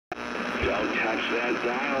Don't touch that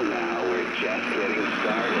dial now. We're just getting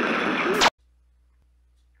started.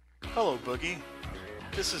 Hello, Boogie.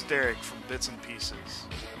 This is Derek from Bits and Pieces.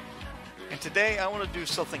 And today I want to do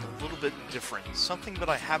something a little bit different. Something that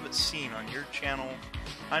I haven't seen on your channel.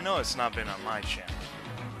 I know it's not been on my channel.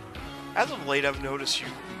 As of late, I've noticed you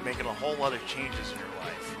making a whole lot of changes in your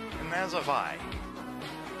life. And as have I.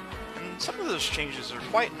 And some of those changes are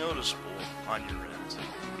quite noticeable on your end.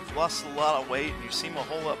 You've lost a lot of weight and you seem a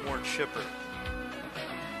whole lot more chipper.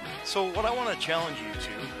 So what I want to challenge you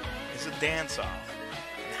to is a dance-off.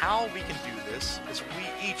 And how we can do this is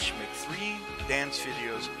we each make 3 dance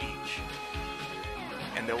videos each.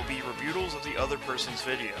 And there will be rebuttals of the other person's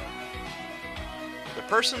video. The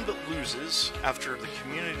person that loses, after the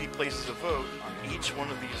community places a vote on each one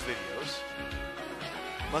of these videos,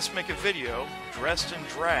 must make a video dressed in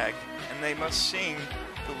drag, and they must sing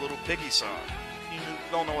the Little Piggy song. If you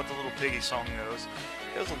don't know what the Little Piggy song goes,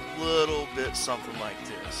 it goes a little bit something like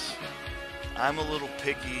this. I'm a little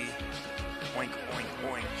piggy, oink oink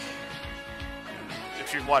oink.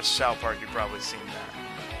 If you've watched South Park, you've probably seen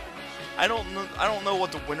that. I don't know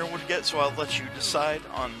what the winner would get, so I'll let you decide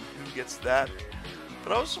on who gets that.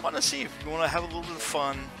 But I just want to see if you want to have a little bit of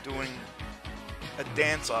fun doing a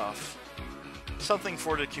dance-off. Something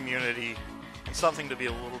for the community, and something to be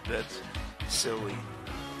a little bit silly.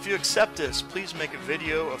 If you accept this, please make a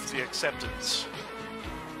video of the acceptance.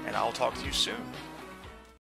 And I'll talk to you soon.